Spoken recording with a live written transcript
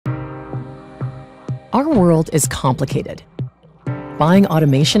Our world is complicated. Buying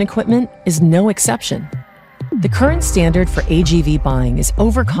automation equipment is no exception. The current standard for AGV buying is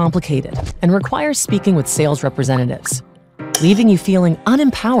overcomplicated and requires speaking with sales representatives, leaving you feeling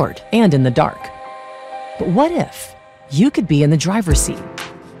unempowered and in the dark. But what if you could be in the driver's seat?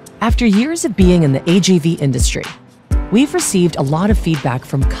 After years of being in the AGV industry, we've received a lot of feedback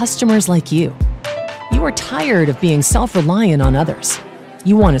from customers like you. You are tired of being self-reliant on others.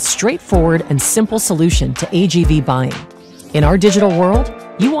 You want a straightforward and simple solution to AGV buying. In our digital world,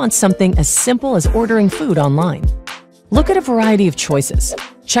 you want something as simple as ordering food online. Look at a variety of choices,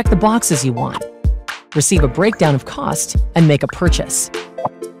 check the boxes you want, receive a breakdown of cost, and make a purchase.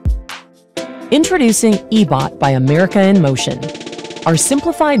 Introducing eBOT by America in Motion, our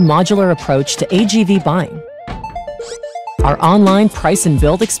simplified modular approach to AGV buying. Our online price and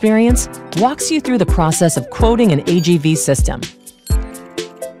build experience walks you through the process of quoting an AGV system,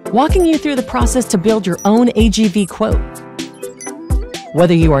 walking you through the process to build your own AGV quote.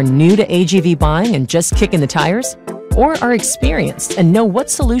 Whether you are new to AGV buying and just kicking the tires, or are experienced and know what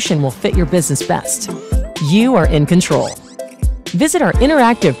solution will fit your business best, you are in control. Visit our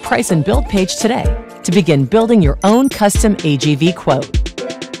interactive price and build page today to begin building your own custom AGV quote.